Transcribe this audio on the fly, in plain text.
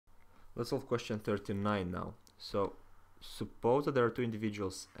Let's solve question 39 now. So suppose that there are two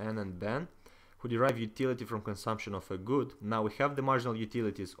individuals, N and Ben, who derive utility from consumption of a good. Now we have the marginal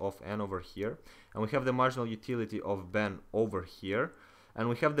utilities of N over here, and we have the marginal utility of Ben over here, and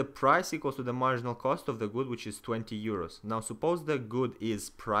we have the price equals to the marginal cost of the good, which is 20 euros. Now suppose the good is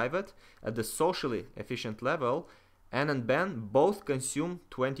private. At the socially efficient level, N and Ben both consume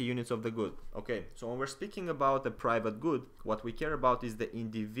 20 units of the good. Okay, so when we're speaking about a private good, what we care about is the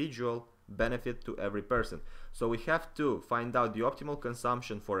individual benefit to every person. So we have to find out the optimal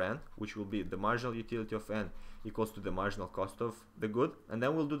consumption for N, which will be the marginal utility of N equals to the marginal cost of the good, and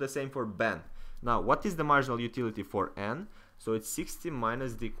then we'll do the same for Ben. Now, what is the marginal utility for N? So it's 60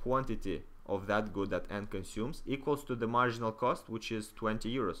 minus the quantity of that good that N consumes equals to the marginal cost, which is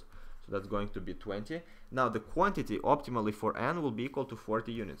 20 euros. So that's going to be 20. Now the quantity optimally for N will be equal to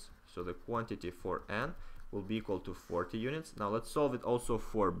 40 units. So the quantity for N will be equal to 40 units. Now let's solve it also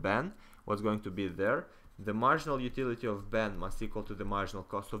for Ben. What's going to be there? The marginal utility of Ben must equal to the marginal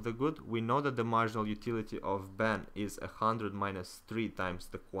cost of the good. We know that the marginal utility of Ben is 100 minus 3 times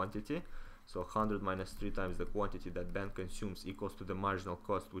the quantity. So 100 minus 3 times the quantity that Ben consumes equals to the marginal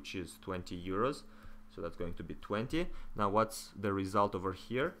cost, which is 20 euros. So that's going to be 20. Now what's the result over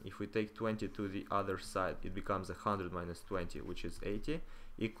here? If we take 20 to the other side, it becomes 100 minus 20, which is 80,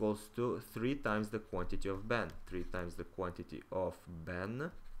 equals to 3 times the quantity of Ben. 3 times the quantity of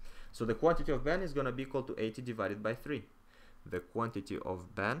Ben. So the quantity of Ben is going to be equal to 80 divided by 3. The quantity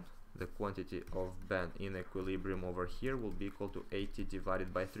of Ben in equilibrium over here will be equal to 80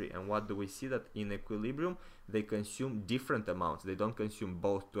 divided by 3. And what do we see? That in equilibrium they consume different amounts. They don't consume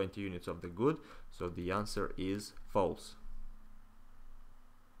both 20 units of the good, so the answer is false.